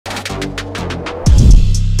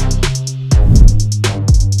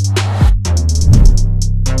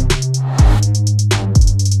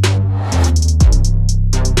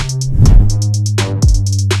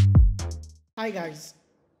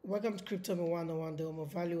Welcome to Crypto 101, the home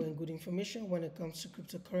of value and good information when it comes to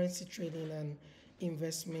cryptocurrency trading and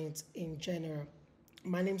investment in general.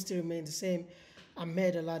 My name still remains the same. I'm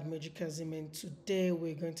Medalad Kazim, and today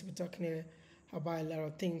we're going to be talking about a lot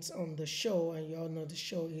of things on the show. And you all know the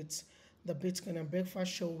show, it's the Bitcoin and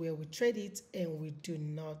Breakfast Show, where we trade it and we do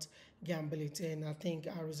not gamble it. And I think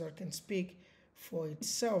our result can speak for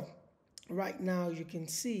itself. Right now, you can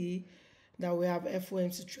see that we have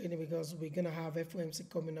FOMC trading because we're going to have FOMC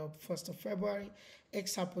coming up 1st of February.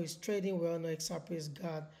 XRP is trading. We all know XRP has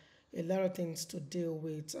got a lot of things to deal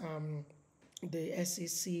with the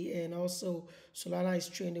SEC, and also Solana is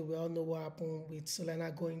trading. We all know what happened with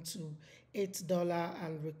Solana going to $8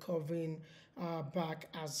 and recovering back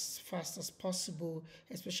as fast as possible,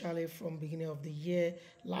 especially from beginning of the year.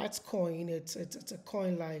 Litecoin, it's a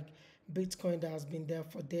coin like Bitcoin that has been there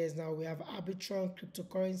for days now. We have Arbitrum,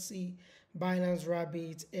 cryptocurrency, Binance,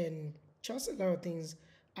 Rabbit, and just a lot of things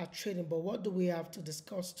are trading. But what do we have to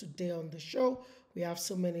discuss today on the show? We have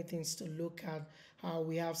so many things to look at.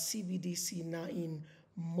 We have CBDC now in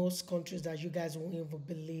most countries that you guys won't even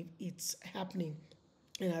believe it's happening.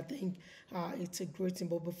 And I think it's a great thing.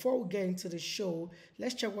 But before we get into the show,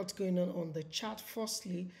 let's check what's going on the chat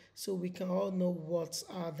firstly, so we can all know what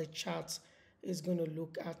the chat is going to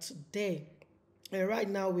look at today. And right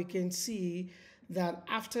now we can see that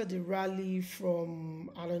after the rally from,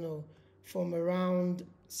 I don't know, from around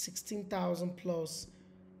 16,000 plus,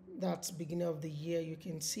 that's beginning of the year, you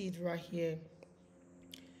can see it right here.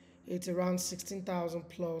 It's around 16,000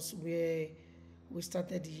 plus where we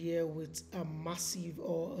started the year with a massive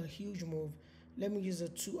or a huge move. Let me use a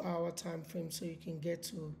 2-hour time frame so you can get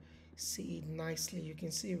to see it nicely. You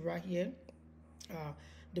can see it right here.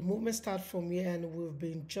 The movement starts from here, and we've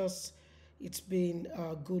been it's been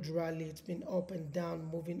a good rally. It's been up and down,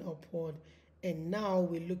 moving upward, and now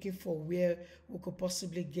we're looking for where we could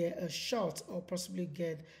possibly get a short or possibly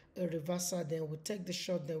get a reversal. Then we take the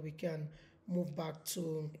short, then we can move back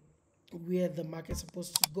to where the market's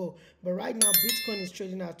supposed to go. But right now Bitcoin is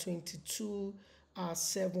trading at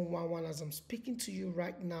 22,711 as I'm speaking to you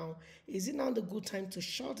right now. Is it now the good time to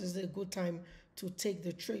short? Is it a good time to take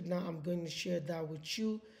the trade? Now I'm going to share that with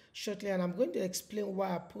you shortly, and I'm going to explain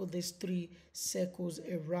why I put these 3 circles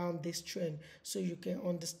around this trend so you can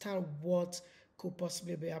understand what could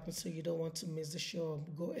possibly be happening, so you don't want to miss the show.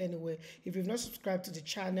 Go anywhere. If you've not subscribed to the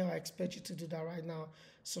channel, I expect you to do that right now.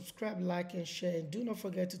 Subscribe, like, and share, and do not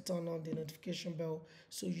forget to turn on the notification bell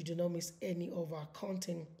so you do not miss any of our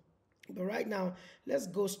content. But right now, let's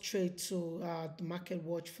go straight to the market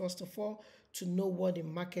watch first of all to know what the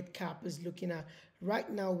market cap is looking at. Right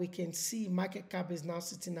now, we can see market cap is now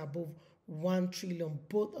sitting above 1 trillion,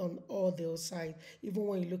 both on all the sides. Even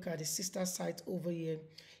when you look at the sister site over here,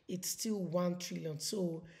 it's still 1 trillion.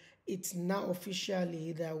 So it's now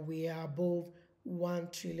officially that we are above 1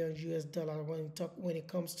 trillion US dollar when it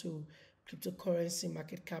comes to cryptocurrency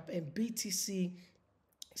market cap, and BTC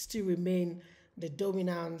still remain the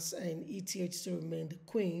dominance and ETH still remain the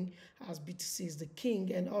queen, as BTC is the king.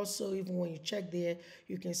 And also, even when you check there,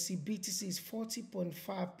 you can see BTC is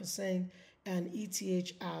 40.5% and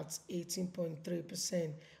ETH at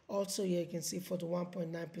 18.3%. Also here you can see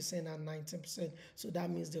 41.9% and 19%. So that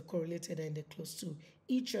means they're correlated and they're close to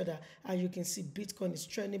each other. And you can see Bitcoin is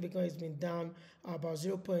trending because it's been down about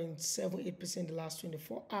 0.78% in the last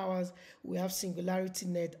 24 hours. We have Singularity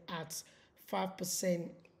Net at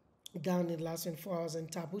 5% down in the last 24 hours, and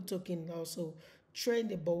Taboo token also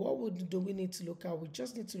trending. But what do we need to look at? We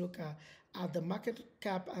just need to look at the market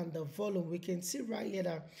cap and the volume. We can see right here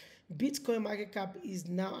that Bitcoin market cap is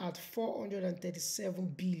now at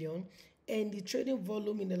 437 billion, and the trading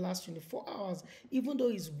volume in the last 24 hours, even though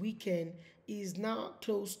it's weekend, is now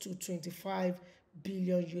close to 25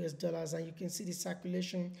 billion US dollars. And you can see the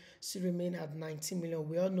circulation still remain at 19 million.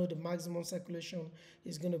 We all know the maximum circulation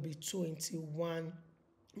is going to be 21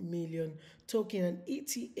 million token, and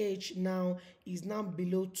ETH now is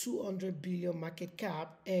below 200 billion market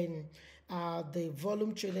cap, and the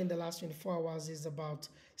volume trading in the last 24 hours is about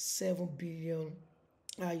 7 billion.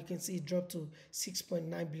 You can see it dropped to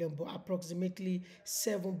 6.9 billion, but approximately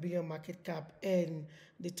 7 billion market cap, and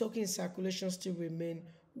the token circulation still remain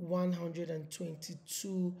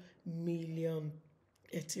 122 million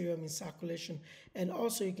Ethereum in circulation. And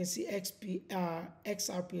also you can see XRP,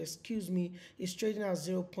 is trading at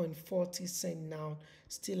 0.40 cent now,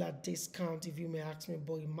 still at discount if you may ask me,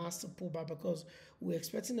 but a massive pullback because we're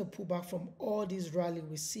expecting a pullback from all these rally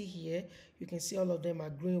we see here. You can see all of them are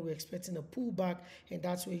green. We're expecting a pullback, and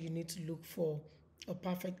that's where you need to look for a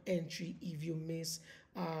perfect entry if you miss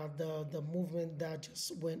the movement that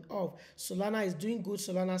just went off. Solana is doing good.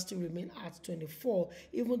 Solana still remain at 24,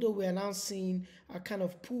 even though we are now seeing a kind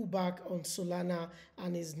of pullback on Solana,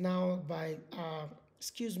 and is now by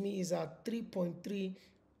is at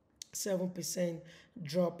 3.37%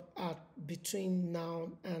 drop at between now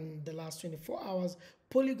and the last 24 hours.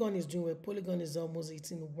 Polygon is doing well. Polygon is almost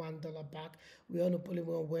hitting $1 back. We all know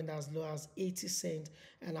Polygon went as low as 80 cents,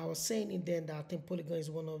 and I was saying it then that I think Polygon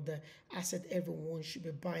is one of the assets everyone should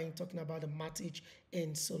be buying. Talking about the Matic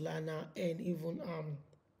and Solana, and even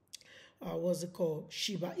what's it called,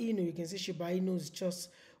 Shiba Inu. You can see Shiba Inu is just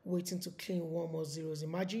waiting to clean one more zeros.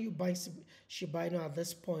 Imagine you buy Shiba Inu at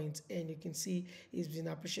this point, and you can see it's been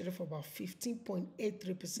appreciated for about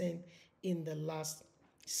 15.83% in the last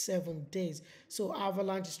 7 days. So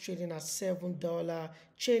Avalanche is trading at $7.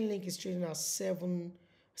 Chainlink is trading at $17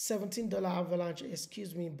 Avalanche,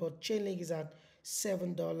 excuse me, but Chainlink is at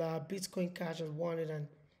 $7. Bitcoin Cash at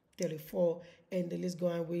 134, and the list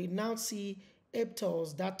going. We now see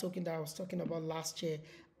Aptos, that token that I was talking about last year,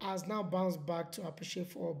 has now bounced back to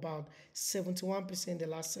appreciate for about 71% the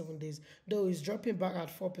last 7 days. Though it's dropping back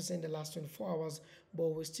at 4% the last 24 hours, but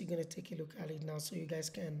we're still going to take a look at it now so you guys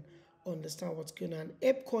can understand what's going on.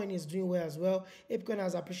 ApeCoin is doing well as well. ApeCoin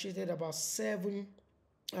has appreciated about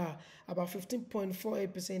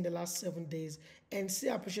 15.48% in the last 7 days, and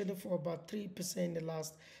still appreciated for about 3% in the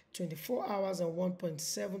last 24 hours and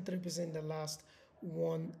 1.73% in the last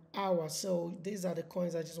 1 hour. So these are the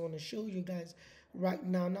coins I just want to show you guys right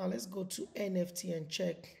now. Now let's go to NFT and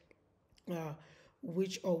check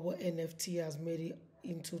which or what NFT has made it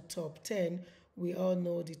into top 10. We all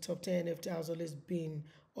know the top 10 NFT has always been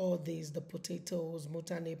all these, the potatoes,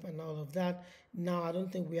 Mutanip, and all of that. Now I don't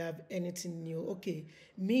think we have anything new. Okay,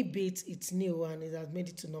 ByBit, it's new and it has made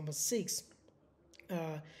it to number 6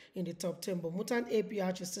 in the top 10. But Mutant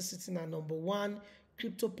APH is still sitting at number 1.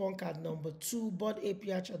 CryptoPunk at number 2. Bot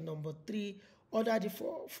APH at number 3. Other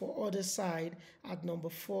for other side at number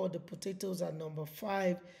 4. The potatoes at number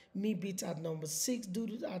 5. ByBit at number 6.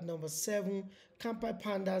 Doodle at number 7. Kampai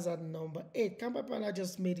Pandas at number 8. Kampai Panda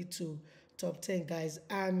just made it to top 10, guys,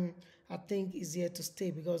 and I think is here to stay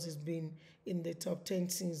because it's been in the top 10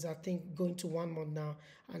 since I think going to 1 month now,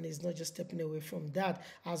 and it's not just stepping away from that.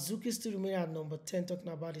 Azuki still remain at number 10,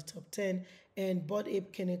 talking about the top 10, and Bored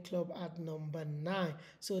Ape Kenny Club at number 9.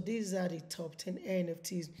 So these are the top 10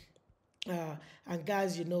 NFTs. And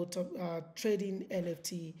guys, you know, trading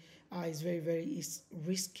NFT is very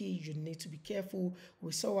risky. You need to be careful.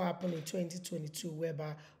 We saw what happened in 2022,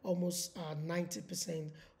 whereby almost 90%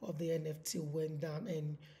 of the NFT went down,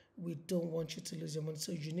 and we don't want you to lose your money.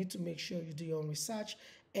 So you need to make sure you do your own research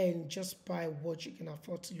and just buy what you can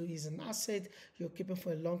afford to lose. An asset you're keeping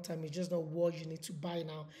for a long time. It's just not what you need to buy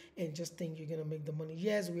now and just think you're gonna make the money.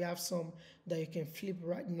 Yes, we have some that you can flip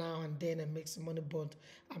right now and then and make some money, but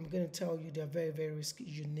I'm gonna tell you they're very risky.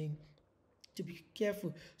 You need to be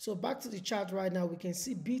careful. So back to the chart right now, we can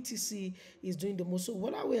see BTC is doing the most. So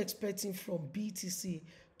what are we expecting from BTC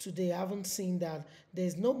today? I haven't seen that.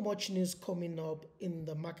 There's not much news coming up in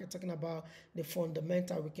the market talking about the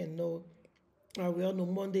fundamental. We can know. We all know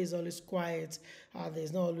Monday is always quiet.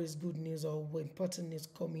 There's not always good news or important news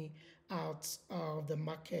coming out of the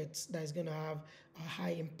market that is going to have a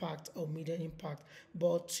high impact or medium impact.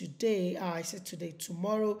 But today, I said today,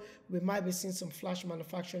 tomorrow, we might be seeing some flash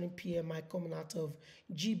manufacturing PMI coming out of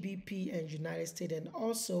GBP and United States. And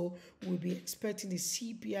also, we'll be expecting the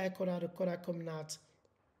CPI quarter coming out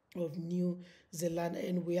of New Zealand,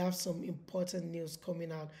 and we have some important news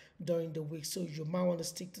coming out during the week, so you might want to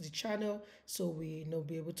stick to the channel so we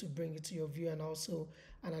be able to bring it to your view and also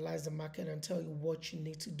analyze the market and tell you what you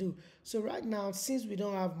need to do. So right now, since we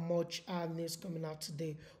don't have much news coming out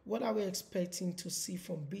today, what are we expecting to see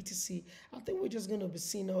from BTC? I think we're just going to be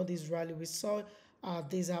seeing all these rally. We saw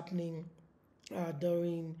this happening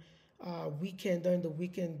during the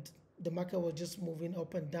weekend. The market was just moving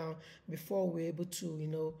up and down before we were able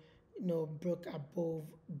to broke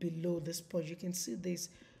below this point. You can see this.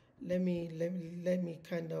 Let me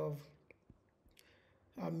kind of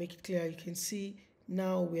make it clear. You can see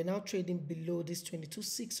now we're now trading below this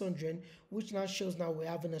 22,600, which now shows now we're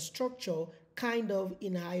having a structure kind of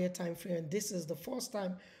in a higher time frame. And this is the first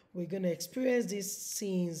time we're going to experience this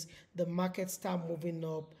since the market start moving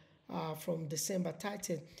up from December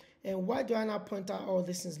tighten. And why do I now point out all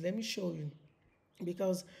these things? Let me show you.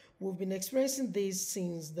 Because we've been experiencing this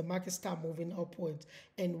since the market start moving upwards.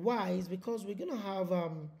 And why is because we're going to have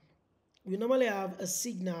we normally have a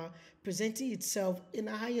signal presenting itself in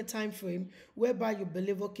a higher time frame, whereby you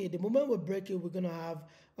believe, okay, the moment we break it, we're going to have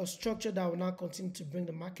a structure that will now continue to bring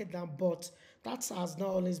the market down. But that has not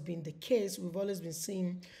always been the case. We've always been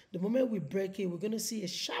seeing the moment we break it, we're going to see a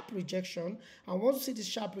sharp rejection. And once we see the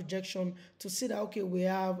sharp rejection, to see that, okay, we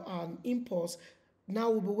have an impulse. Now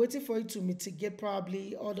we'll be waiting for it to mitigate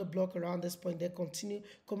probably all the block around this point. They continue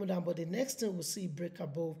coming down, but the next thing we'll see break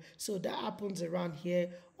above. So that happens around here.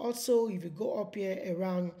 Also, if you go up here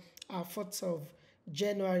around 4th of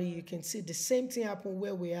January, you can see the same thing happen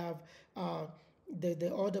where we have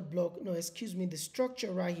the other block, no, excuse me, the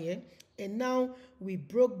structure right here. And now we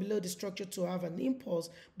broke below the structure to have an impulse,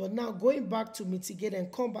 but now going back to mitigate and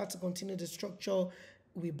come back to continue the structure,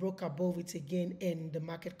 we broke above it again and the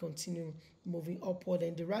market continued moving upward,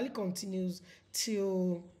 and the rally continues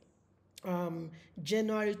till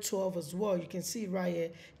January 12 as well. You can see right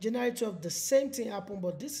here, January 12, the same thing happened,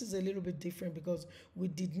 but this is a little bit different because we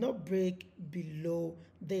did not break below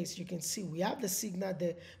this. You can see we have the signal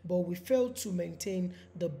there, but we failed to maintain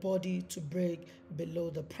the body to break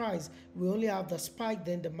below the price. We only have the spike,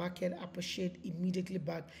 then the market appreciate immediately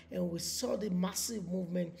back, and we saw the massive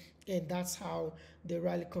movement, and that's how the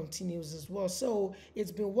rally continues as well. So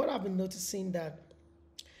it's been what I've been noticing, that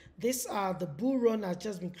this the bull run has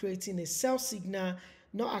just been creating a sell signal,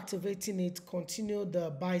 not activating it, continue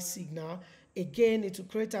the buy signal. Again, it will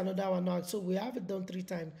create another one now. So we have it done 3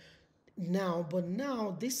 times now, but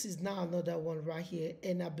now this is now another one right here,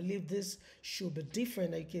 and I believe this should be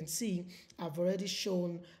different. You can see I've already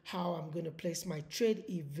shown how I'm going to place my trade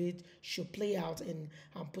if it should play out, and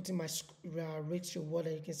I'm putting my risk reward,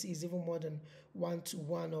 and you can see it's even more than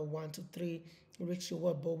 1-to-1 or 1-to-3 risk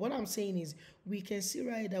reward. But what I'm saying is we can see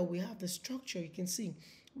right that we have the structure. You can see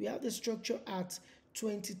we have the structure at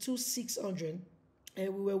 22,600,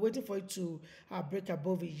 and we were waiting for it to break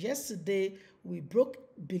above it. Yesterday we broke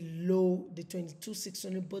below the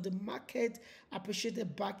 22,600, but the market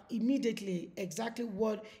appreciated back immediately, exactly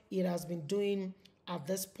what it has been doing at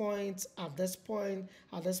this point, at this point,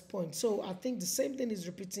 at this point. So I think the same thing is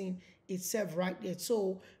repeating itself right there.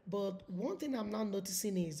 So, but one thing I'm now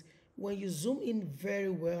noticing is when you zoom in very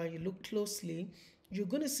well and you look closely, you're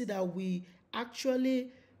going to see that we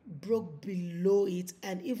actually broke below it,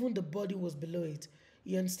 and even the body was below it.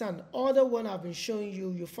 You understand? Other one I've been showing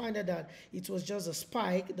you, you find out that it was just a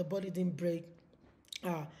spike, the body didn't break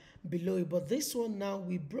uh, below it. But this one now,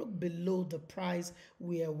 we broke below the price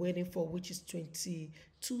we are waiting for, which is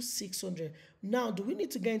 22,600. Now, do we need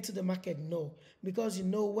to get into the market? No, because you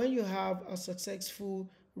know when you have a successful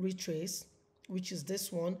retrace, which is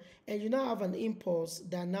this one, and you now have an impulse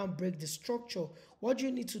that now break the structure, what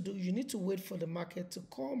you need to do, you need to wait for the market to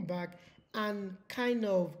come back and kind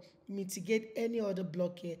of mitigate any other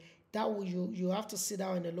block here. That will you have to sit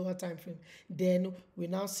down in a lower time frame. Then we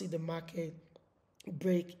now see the market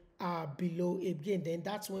break below again. Then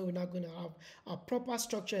that's when we're not going to have a proper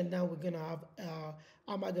structure, and now we're going to have how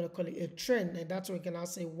am I going to call it, a trend, and that's when we can now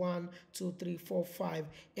say 1, 2, 3, 4, 5,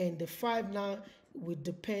 and the 5 now will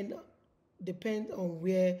depend on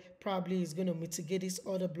where probably it's going to mitigate this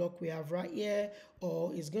other block we have right here,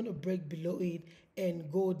 or it's going to break below it and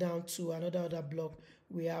go down to another block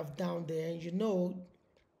we have down there. And you know,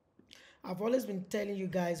 I've always been telling you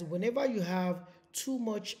guys, whenever you have too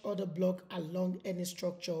much other block along any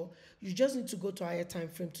structure, you just need to go to a higher time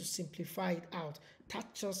frame to simplify it out.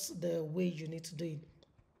 That's just the way you need to do it.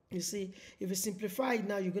 You see, if you simplify it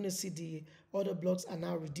now, you're going to see the other blocks are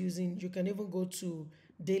now reducing. You can even go to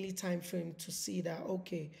daily time frame to see that,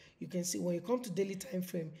 okay, you can see when you come to daily time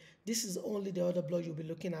frame, this is only the other block you'll be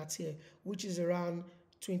looking at here, which is around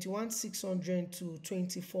 21,600 to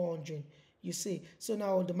 2,400. You see, so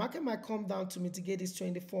now the market might come down to mitigate this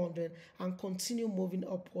 2,400 and continue moving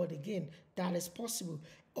upward again. That is possible.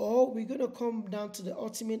 Or we're going to come down to the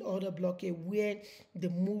ultimate order block here where the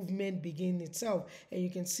movement begins itself. And you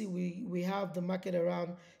can see we have the market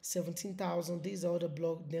around 17,000. These are the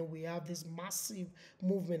block. Then we have this massive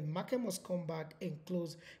movement. Market must come back and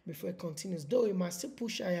close before it continues. Though it might still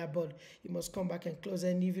push higher, but it must come back and close.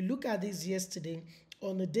 And if you look at this yesterday,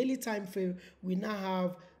 on the daily time frame, we now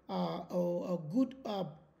have a good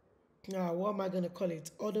what am I going to call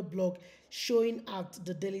it, order block showing at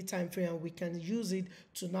the daily time frame, and we can use it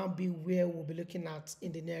to now be where we'll be looking at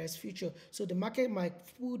in the nearest future. So the market might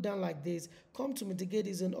pull down like this, come to mitigate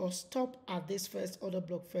this zone, or stop at this first order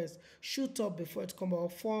block first, shoot up before it come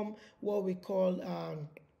out, form what we call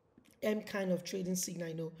M kind of trading signal,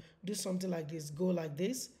 you know, do something like this, go like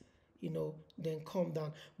this, you know, then come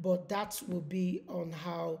down. But that will be on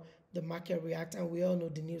how the market react, and we all know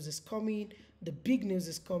the news is coming. The big news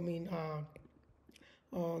is coming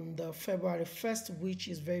on the February 1st, which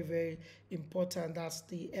is very, very important. That's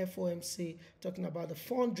the FOMC talking about the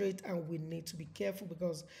fund rate, and we need to be careful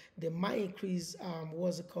because they might increase,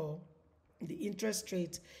 what's it called? The interest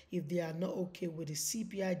rate if they are not okay with the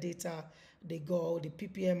CPI data they got, the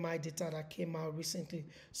PPMI data that came out recently.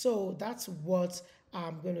 So that's what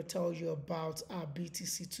I'm going to tell you about our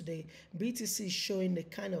BTC today. BTC is showing the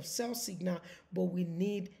kind of sell signal, but we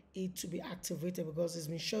need it to be activated because it's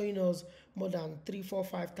been showing us more than 3, 4,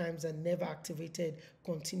 5 times and never activated,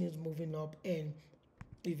 continues moving up. And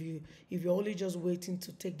if you're only just waiting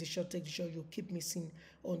to take the shot, you'll keep missing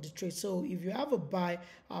on the trade. So if you have a buy,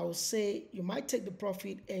 I will say you might take the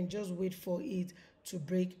profit and just wait for it to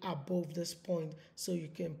break above this point so you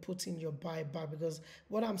can put in your buy back, because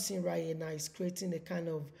what I'm seeing right here now is creating a kind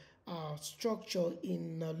of structure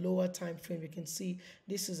in a lower time frame. You can see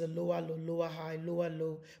this is a lower low, lower high, lower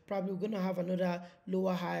low. Probably we're going to have another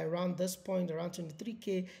lower high around this point, around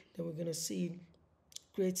 23k. Then we're going to see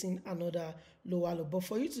creating another lower low. But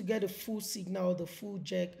for you to get a full signal, the full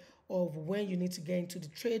check of when you need to get into the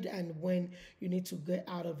trade and when you need to get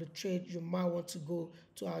out of the trade, you might want to go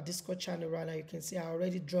to our Discord channel right now. You can see I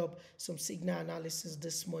already dropped some signal analysis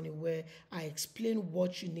this morning where I explain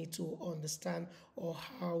what you need to understand or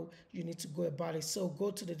how you need to go about it. So go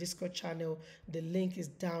to the Discord channel. The link is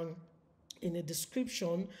down in the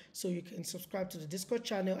description, so you can subscribe to the Discord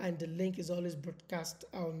channel, and the link is always broadcast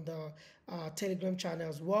on the Telegram channel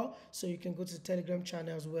as well, so you can go to the Telegram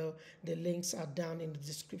channel as well. The links are down in the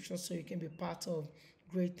description, so you can be part of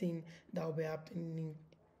great thing that will be happening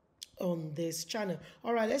on this channel.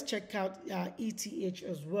 All right, let's check out ETH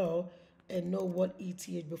as well and know what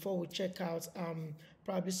ETH before we check out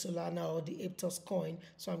probably Solana or the Aptos coin.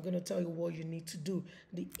 So I'm going to tell you what you need to do.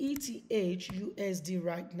 The ETH USD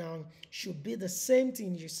right now should be the same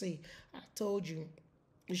thing. You see, I told you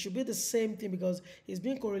it should be the same thing because it's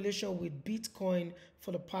been correlation with Bitcoin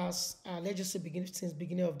for the past, let's just say since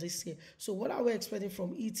beginning of this year. So what are we expecting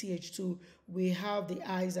from ETH2? We have the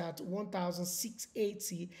highs at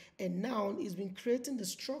 1,680, and now it's been creating the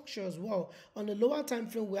structure as well. On the lower time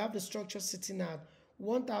frame, we have the structure sitting at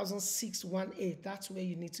 1,618. That's where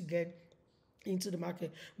you need to get into the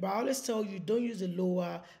market. But I always tell you, don't use the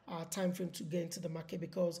lower time frame to get into the market,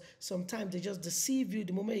 because sometimes they just deceive you.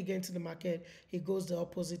 The moment you get into the market, it goes the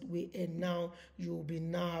opposite way, and now you'll be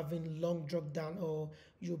having long drop down, or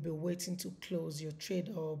you'll be waiting to close your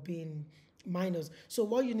trade or being minus. So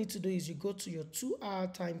what you need to do is you go to your 2-hour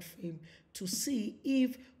time frame to see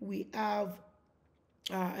if we have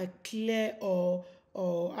a clear or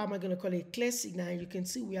how am I going to call it, a clear signal. And you can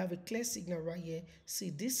see we have a clear signal right here. See,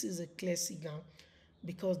 this is a clear signal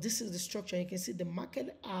because this is the structure. You can see the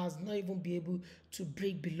market has not even been able to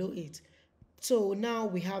break below it. So now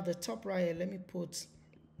we have the top right here. Let me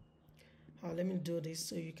do this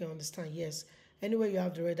so you can understand. Yes, anywhere you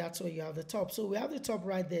have the red, that's where you have the top. So we have the top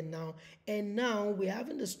right there now, and now we're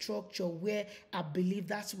having the structure where I believe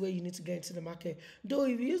that's where you need to get into the market. Though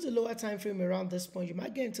if you use the lower time frame around this point, you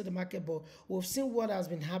might get into the market, but we've seen what has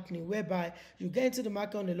been happening whereby you get into the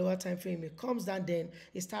market on the lower time frame, it comes down, then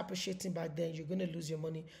it starts appreciating back, then you're going to lose your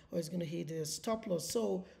money or it's going to hit the stop loss.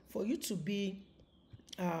 So for you to be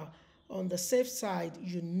on the safe side,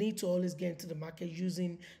 you need to always get into the market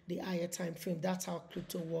using the higher time frame. That's how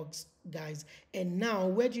crypto works, guys. And now,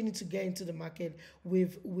 where do you need to get into the market?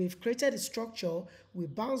 We've created a structure. We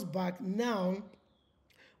bounce back. Now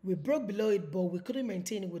we broke below it, but we couldn't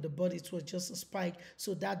maintain it with the body. It was just a spike,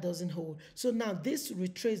 so that doesn't hold. So now this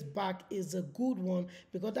retrace back is a good one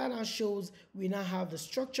because that now shows we now have the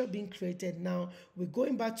structure being created. Now we're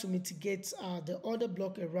going back to mitigate the order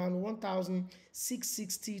block around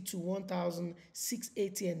 1,660 to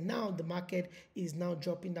 1,680, and now the market is now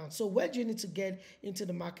dropping down. So where do you need to get into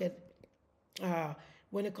the market?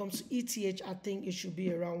 When it comes to ETH, I think it should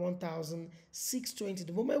be around 1,620.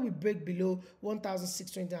 The moment we break below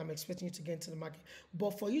 1,620, I'm expecting you to get into the market.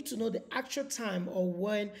 But for you to know the actual time or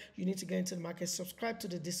when you need to get into the market, subscribe to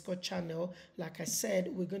the Discord channel. Like I said,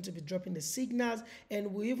 we're going to be dropping the signals,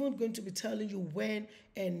 and we're even going to be telling you when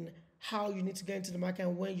and how you need to get into the market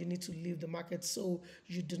and when you need to leave the market, so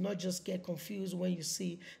you do not just get confused when you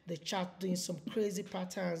see the chart doing some crazy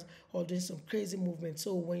patterns or doing some crazy movement.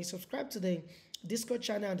 So when you subscribe to the Discord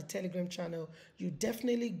channel and the Telegram channel, you're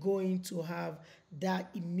definitely going to have that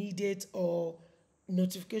immediate or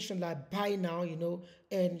notification like buy now, and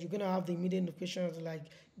you're going to have the immediate notification like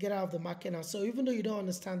get out of the market now. So even though you don't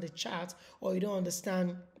understand the chart or you don't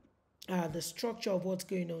understand the structure of what's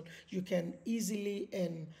going on, you can easily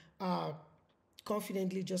and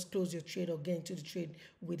confidently just close your trade or get into the trade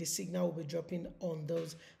with the signal we'll be dropping on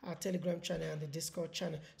those Telegram channel and the Discord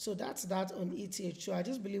channel. So that's that on ETH. So I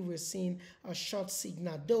just believe we're seeing a short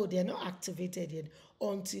signal, though they're not activated yet.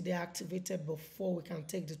 Until they're activated before we can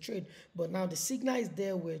take the trade. But now the signal is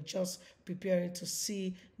there, we're just preparing to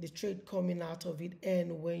see the trade coming out of it.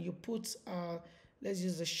 And when you put let's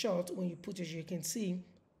use the short, when you put it, you can see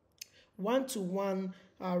 1-to-1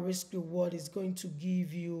 risk reward is going to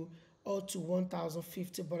give you all to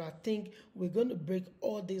 1050, but I think we're going to break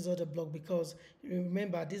all these other blocks because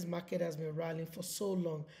remember this market has been rallying for so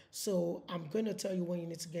long. So I'm going to tell you when you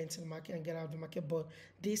need to get into the market and get out of the market, but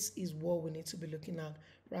this is what we need to be looking at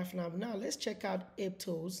right now. Now let's check out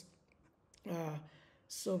Aptos.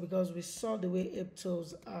 So because we saw the way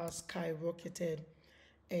Aptos skyrocketed,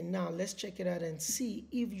 and now let's check it out and see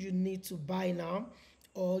if you need to buy now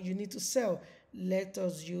or you need to sell. Let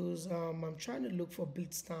us use I'm trying to look for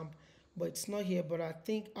Bitstamp, but it's not here. But I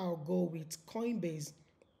think I'll go with Coinbase.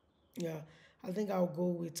 Yeah, I think I'll go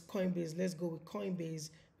with Coinbase. Let's go with Coinbase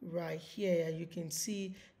right here. You can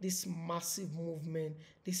see this massive movement.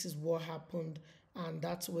 This is what happened, and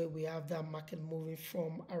that's where we have that market moving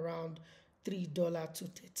from around $3 to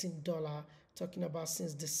 $13, talking about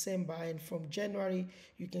since December. And from January,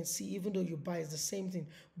 you can see even though you buy, it's the same thing.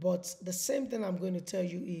 But the same thing I'm going to tell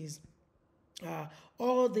you is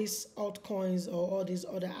all these altcoins or all these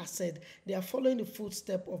other assets, they are following the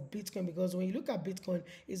footstep of Bitcoin, because when you look at Bitcoin,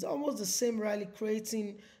 it's almost the same rally,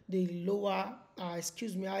 creating the lower higher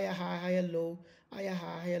high, higher low, higher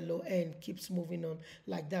high, higher low, and keeps moving on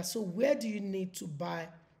like that. So where do you need to buy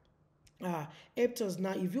Aptos?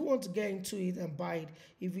 Now if you want to get into it and buy it,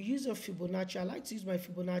 if you use your Fibonacci, I like to use my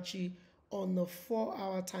Fibonacci on the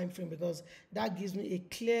 4-hour time frame, because that gives me a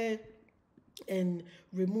clear and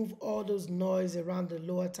remove all those noise around the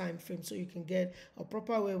lower time frame, so you can get a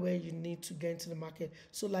proper way where you need to get into the market.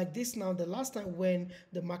 So like this now, the last time when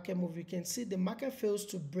the market moved, you can see the market fails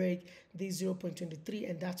to break the 0.23,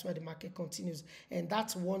 and that's why the market continues. And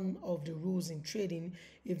that's one of the rules in trading.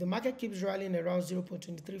 If the market keeps rallying around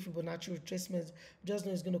 0.23 Fibonacci retracements, just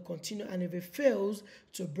know it's going to continue. And if it fails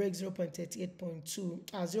to break 0.38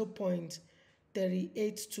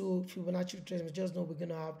 to Fibonacci retracement, just know we're going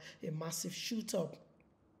to have a massive shoot up.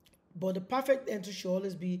 But the perfect entry should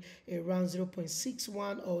always be around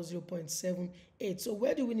 0.61 or 0.78. So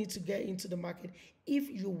where do we need to get into the market if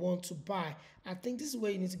you want to buy? I think this is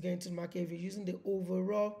where you need to get into the market if you're using the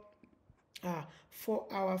overall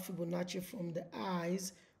 4-hour Fibonacci from the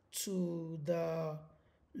highs to the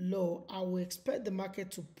low. I will expect the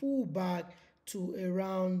market to pull back to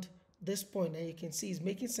around this point, and you can see it's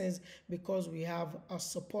making sense because we have a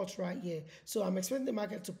support right here. So I'm expecting the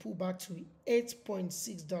market to pull back to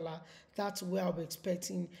 $8.6. That's where I'll be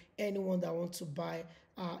expecting anyone that wants to buy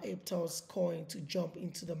Aptos coin to jump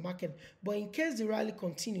into the market. But in case the rally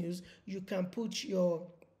continues, you can put your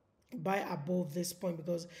buy above this point,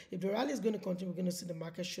 because if the rally is going to continue, we're going to see the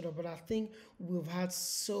market shoot up. But I think we've had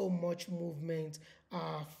so much movement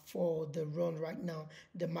for the run right now.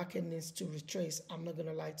 The market needs to retrace. I'm not going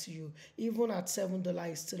to lie to you. Even at $7,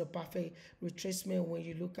 it's still a perfect retracement when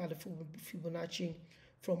you look at the Fibonacci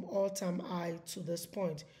from all-time high to this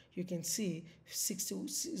point. You can see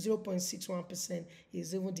 0.61%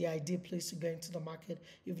 is even the ideal place to get into the market,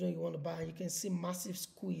 even though you want to buy. You can see massive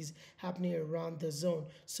squeeze happening around the zone.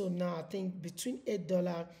 So now I think between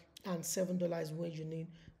 $8 and $7 is when you need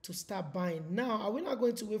to start buying. Now, are we not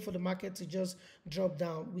going to wait for the market to just drop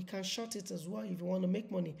down? We can short it as well if you want to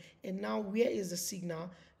make money. And now, where is the signal?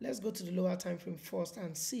 Let's go to the lower time frame first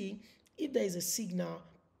and see if there is a signal.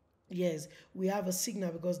 Yes, we have a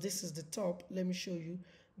signal because this is the top. Let me show you.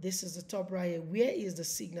 This is the top right here. Where is the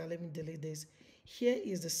signal? Let me delete this. Here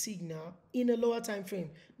is the signal in a lower time frame.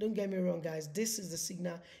 Don't get me wrong, guys. This is the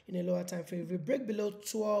signal in a lower time frame. If we break below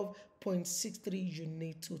 12.63, you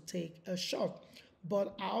need to take a shot.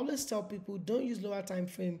 But I always tell people, don't use lower time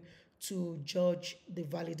frame to judge the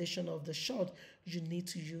validation of the short. You need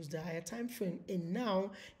to use the higher time frame. And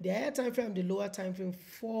now the higher time frame and the lower time frame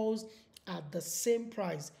falls at the same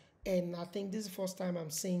price. And I think this is the first time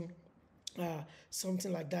I'm seeing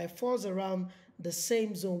something like that. It falls around the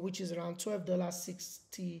same zone, which is around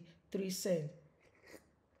 $12.63.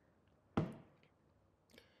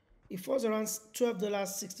 It falls around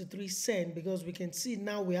 $12.63 because we can see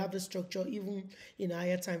now we have the structure even in a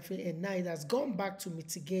higher time frame, and now it has gone back to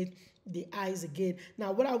mitigate the highs again.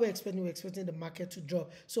 Now, what are we expecting? We're expecting the market to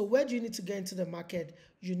drop. So where do you need to get into the market?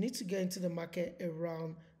 You need to get into the market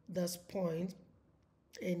around this point,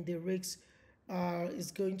 and the risk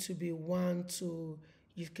is going to be 1 to,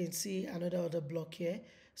 you can see another block here.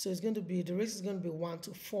 So it's going to be, the risk is going to be 1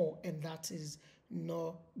 to 4, and that is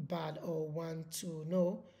not bad. Or 1 to,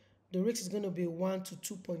 no, the risk is going to be 1 to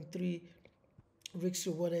 2.3 risk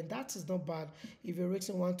reward, and that is not bad. If you're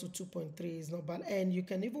risking 1 to 2.3, is not bad, and you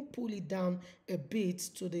can even pull it down a bit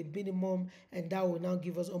to the minimum, and that will now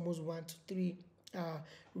give us almost 1 to 3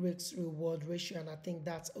 risk reward ratio, and I think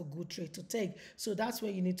that's a good trade to take. So that's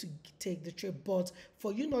when you need to take the trade. But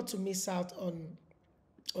for you not to miss out on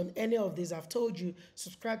any of these, I've told you,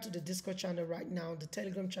 subscribe to the Discord channel right now, the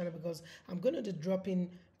Telegram channel, because I'm going to be dropping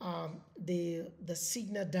the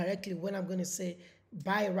signal directly when I'm going to say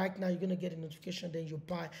buy right now. You're going to get a notification, then you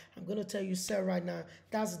buy. I'm going to tell you sell right now.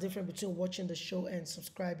 That's the difference between watching the show and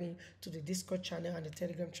subscribing to the Discord channel and the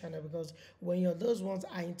Telegram channel, because when you're those ones,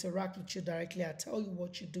 I interact with you directly. I tell you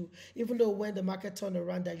what you do, even though when the market turn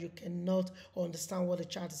around that you cannot understand what the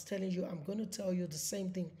chart is telling you, I'm going to tell you the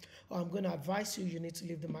same thing, or I'm going to advise you need to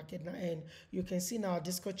leave the market now. And you can see in our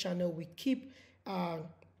Discord channel, we keep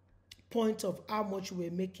point of how much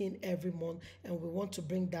we're making every month, and we want to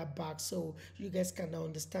bring that back so you guys can now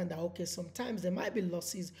understand that okay, sometimes there might be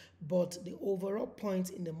losses, but the overall point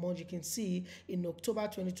in the month, you can see in October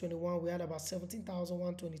 2021 we had about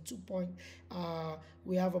 17,122 points.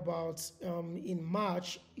 We have about in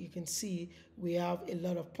March, you can see we have a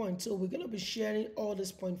lot of points, so we're going to be sharing all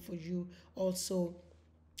this point for you also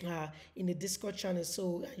in the Discord channel,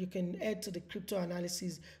 so you can head to the crypto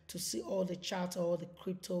analysis to see all the charts, all the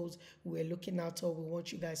cryptos we're looking at, or we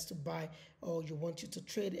want you guys to buy, or you want you to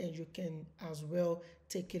trade, and you can as well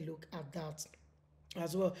take a look at that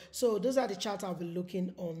as well. So those are the charts I'll be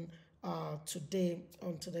looking on today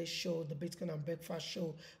on today's show, the Bitcoin and Breakfast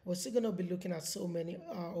show. We're still going to be looking at so many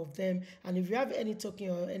of them, and if you have any token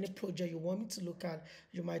or any project you want me to look at,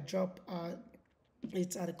 you might drop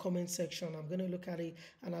it's at the comment section. I'm going to look at it,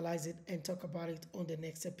 analyze it, and talk about it on the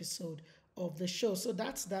next episode of the show. So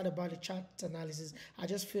that's that about the chart analysis. I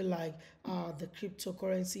just feel like the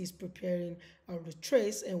cryptocurrency is preparing a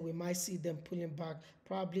retrace, and we might see them pulling back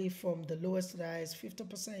probably from the lowest to the highest,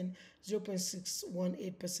 50%,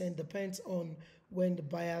 0.618%, depends on when the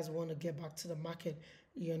buyers want to get back to the market.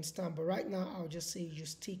 You understand? But right now, I'll just say you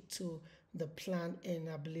stick to the plan, and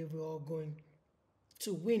I believe we're all going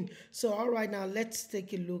to win. So all right, now let's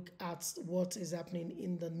take a look at what is happening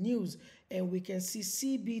in the news, and we can see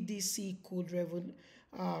CBDC could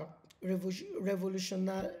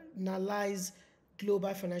revolutionize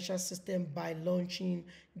global financial system by launching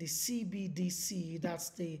the CBDC, that's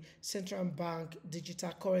the central bank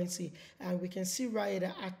digital currency. And we can see right here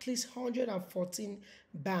that at least 114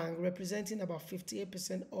 banks, representing about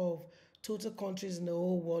 58% of total countries in the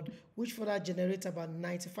whole world, which further generate about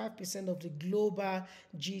 95% of the global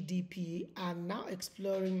GDP, are now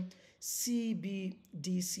exploring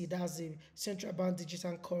CBDC, that's the central bank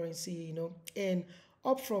digital currency, and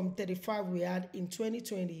up from 35 we had in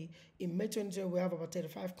 2020. In May 2020, we have about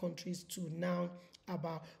 35 countries to now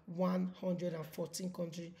about 114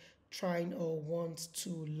 countries trying or want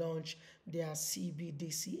to launch their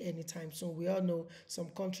CBDC anytime soon. We all know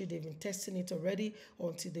some country, they've been testing it already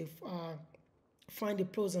until they find the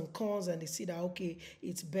pros and cons, and they see that okay,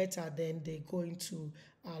 it's better, then they're going to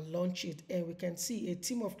launch it. And we can see a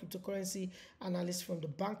team of cryptocurrency analysts from the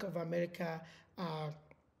Bank of America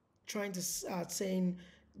trying to saying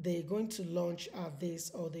they're going to launch this,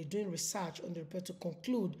 or they're doing research on the report to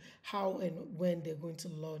conclude how and when they're going to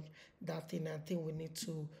launch that thing. I think we need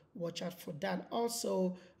to watch out for that.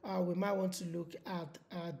 Also, we might want to look at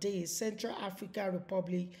the Central African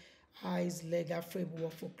Republic has legal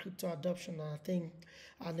framework for crypto adoption. And I think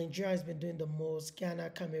Nigeria has been doing the most,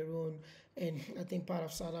 Ghana, Cameroon, and I think part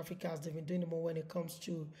of South Africa has been doing the more when it comes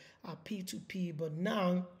to P2P. But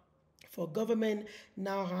now, for government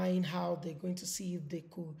now eyeing how they're going to see if they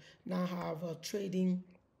could now have a trading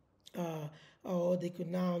or they could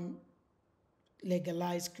now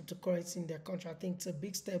legalize cryptocurrency in their country. I think it's a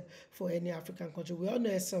big step for any African country. We all know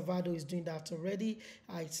El Salvador is doing that already.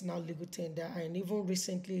 It's now legal tender. And even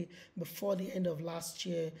recently, before the end of last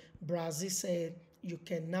year, Brazil said you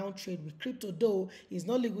can now trade with crypto, though it's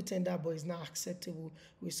not legal tender, but it's not acceptable.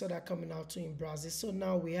 We saw that coming out too in Brazil. So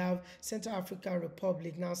now we have Central African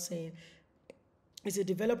Republic now saying it's a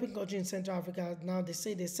developing country in Central Africa. Now they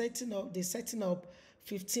say they're setting up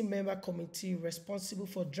 15-member committee responsible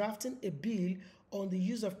for drafting a bill on the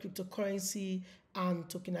use of cryptocurrency and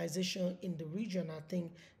tokenization in the region. I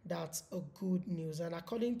think that's a good news. And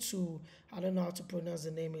according to, I don't know how to pronounce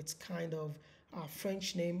the name, it's kind of a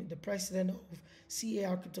French name, the president of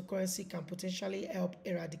CAR Cryptocurrency can potentially help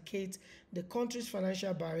eradicate the country's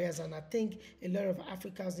financial barriers. And I think a lot of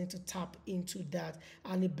Africans need to tap into that.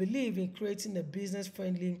 And they believe in creating a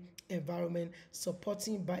business-friendly environment,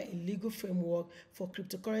 supporting by a legal framework for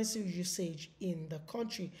cryptocurrency usage in the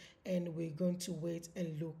country. And we're going to wait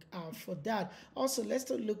and look out for that. Also, let's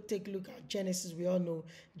take a look at Genesis. We all know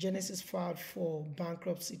Genesis filed for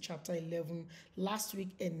bankruptcy, Chapter 11, last week,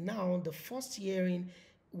 and now the first hearing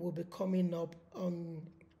will be coming up on,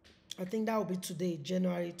 I think that will be today,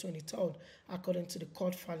 January 23rd, according to the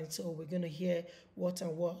court filing. So we're going to hear what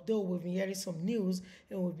and what. Though we've been hearing some news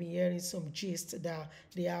and we've been hearing some gist that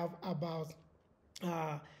they have about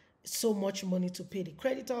uh, so much money to pay the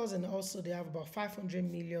creditors, and also they have about 500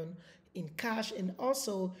 million in cash. And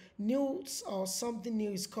also news or something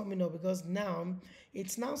new is coming up, because now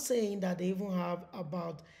it's now saying that they even have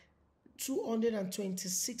about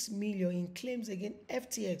 226 million in claims against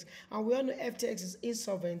FTX. And we all know FTX is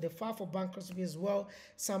insolvent. They filed for bankruptcy as well.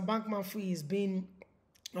 Sam Bankman-Fried is being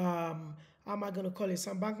how am I going to call it?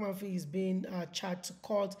 Sam Bankman-Fried is being charged to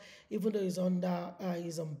court, even though he's on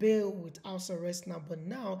bail with house arrest now. But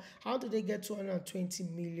now, how did they get 220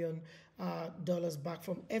 million dollars back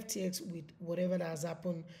from FTX with whatever that has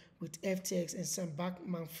happened with FTX and Sam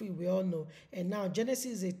Bankman-Fried? We all know. And now Genesis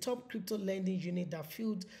is a top crypto lending unit that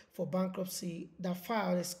filed, for bankruptcy on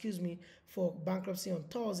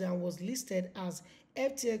Thursday, and was listed as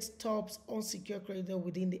FTX top unsecured creditor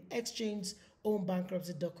within the exchange own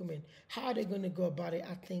bankruptcy document. How are they going to go about it?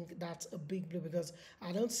 I think that's a big blow, because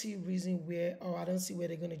I don't see where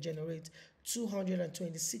they're going to generate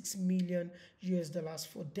 226 million US dollars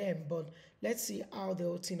for them. But let's see how the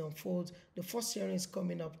whole thing unfolds. The first hearing is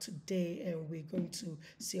coming up today, and we're going to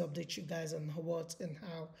update you guys on what and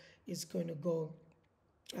how it's going to go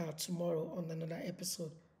tomorrow on another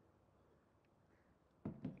episode.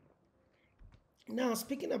 Now,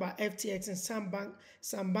 speaking about FTX and Sam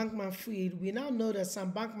Bankman-Fried, we now know that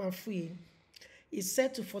Sam Bankman-Fried is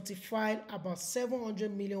set to fortify about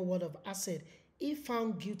 700 million worth of asset if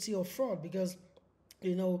found guilty of fraud, because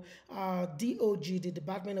DOJ, the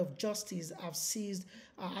Department of Justice, have seized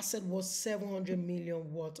asset worth 700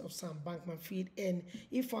 million worth of Sam Bankman-Fried, and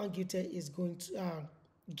if found guilty is going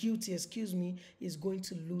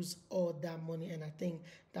to lose all that money. And I think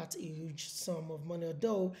that's a huge sum of money,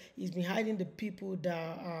 although he's been hiding the people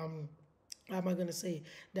that how am I going to say,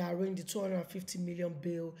 that arranged the 250 million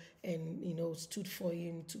bill and stood for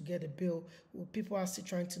him to get a bill. Well, people are still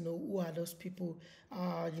trying to know who are those people.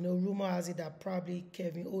 Rumor has it that probably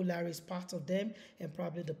Kevin O'Leary is part of them, and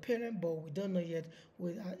probably the parent, but we don't know yet.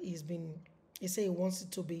 He said he wants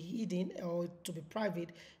it to be hidden or to be private,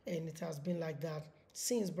 and it has been like that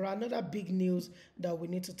since. But another big news that we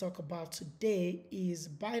need to talk about today is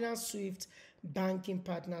Binance Swift banking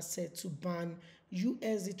partner said to ban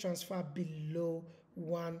USD transfer below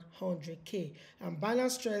 100K. And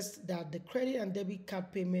Binance stressed that the credit and debit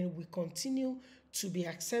card payment will continue to be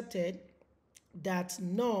accepted, that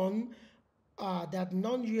non-US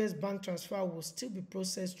bank transfer will still be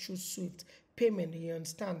processed through Swift payment. You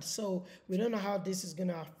understand? So we don't know how this is going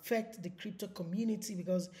to affect the crypto community,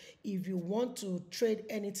 because if you want to trade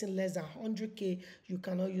anything less than 100K, you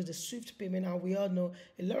cannot use the Swift payment. And we all know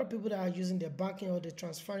a lot of people that are using their banking or they're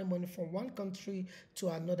transferring money from one country to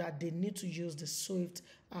another, they need to use the Swift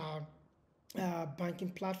banking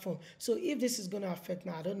platform. So if this is going to affect,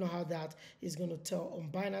 now I don't know how that is going to tell on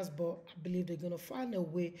Binance, but I believe they're going to find a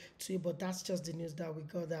way to it. But that's just the news that we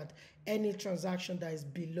got, that any transaction that is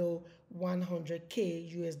below 100K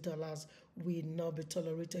US dollars will not be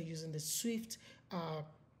tolerated using the Swift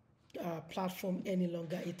platform any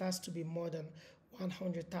longer. It has to be more than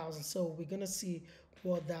 100,000. So we're going to see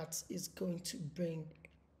what that is going to bring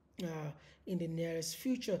in the nearest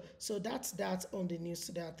future. So that's that on the news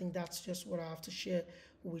today. I think that's just what I have to share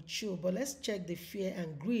with you. But let's check the fear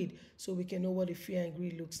and greed so we can know what the fear and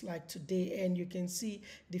greed looks like today. And you can see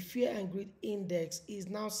the fear and greed index is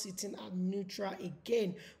now sitting at neutral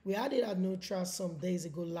again. We had it at neutral some days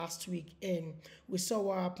ago last week, and we saw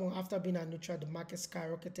what happened after being at neutral. The market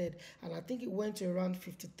skyrocketed, and I think it went to around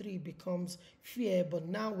 53, becomes fear, but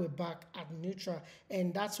now we're back at neutral.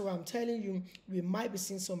 And that's why I'm telling you, we might be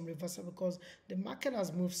seeing some reversal, because the market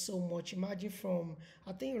has moved so much. Imagine from,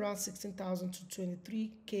 I think, around 16,000 to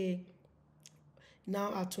 23K,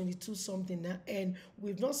 now at 22 something now, and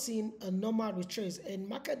we've not seen a normal retrace. And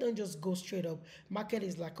market don't just go straight up. Market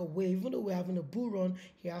is like a wave. Even though we're having a bull run,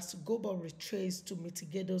 he has to go but retrace to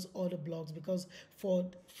mitigate those other blocks, because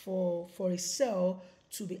for a sell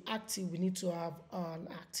to be active, we need to have an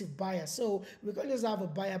active buyer. So we can't just have a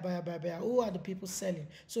buyer. Who are the people selling?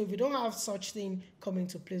 So if we don't have such thing coming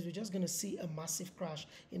into place, we're just going to see a massive crash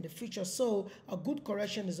in the future. So a good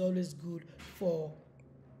correction is always good for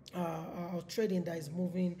trading that is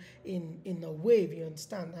moving in a wave, you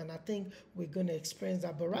understand, and I think we're going to experience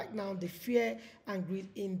that. But right now the fear and greed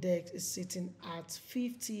index is sitting at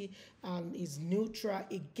 50 and is neutral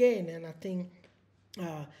again, and I think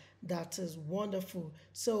uh, that is wonderful.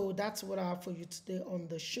 So that's what I have for you today on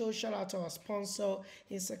the show. Shout out to our sponsor,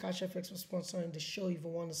 Instacash FX, for sponsoring the show. If you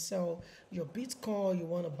want to sell your Bitcoin, you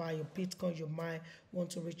want to buy your Bitcoin, you might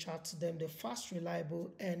want to reach out to them. They're fast,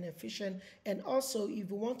 reliable, and efficient. And also,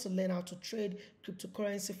 if you want to learn how to trade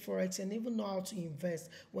cryptocurrency, forex, and even know how to invest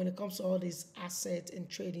when it comes to all these assets and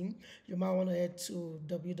trading, you might want to head to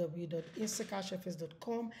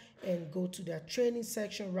www.instacashfs.com and go to their training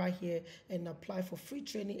section right here and apply for free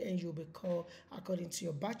training, and you'll be called according to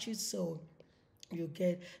your batches. So you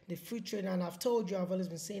get the free training, and I've told you, I've always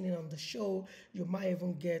been saying it on the show, you might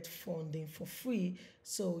even get funding for free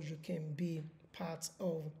so you can be part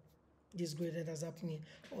of this great that is happening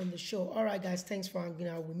on the show. All right, guys, thanks for hanging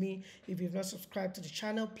out with me. If you've not subscribed to the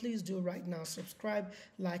channel, please do right now. Subscribe,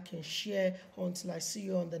 like, and share until I see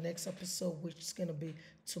you on the next episode, which is going to be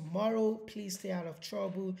tomorrow. Please stay out of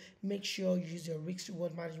trouble. Make sure you use your risk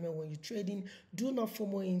reward management when you're trading. Do not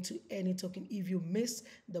FOMO into any token. If you miss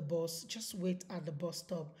the bus, just wait at the bus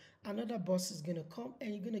stop. Another bus is going to come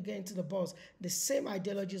and you're going to get into the bus. The same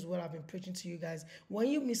ideology is what I've been preaching to you guys. When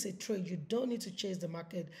you miss a trade, you don't need to chase the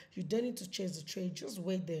market. You don't need to chase the trade. Just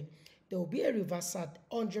wait there. There will be a reversal at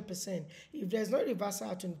 100%. If there's no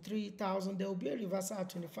reversal at 23,000, there will be a reversal at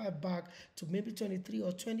 25 back to maybe 23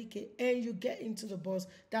 or 20K, and you get into the bus.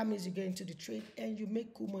 That means you get into the trade and you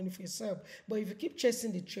make cool money for yourself. But if you keep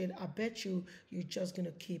chasing the trade, I bet you're just going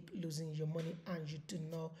to keep losing your money, and you do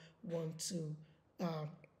not want to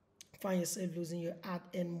find yourself losing your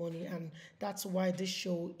hard-earned money. And that's why this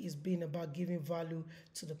show is being about giving value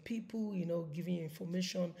to the people, giving you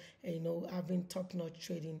information, and having top-notch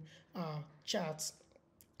trading charts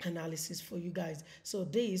analysis for you guys. So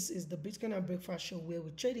this is the Bitcoin and Breakfast Show, where we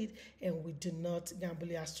trade it and we do not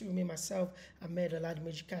gamble. I still remain myself, Ahmed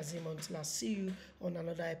Oladmeji Kazim. Until I see you on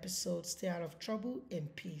another episode, stay out of trouble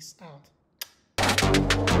and peace out.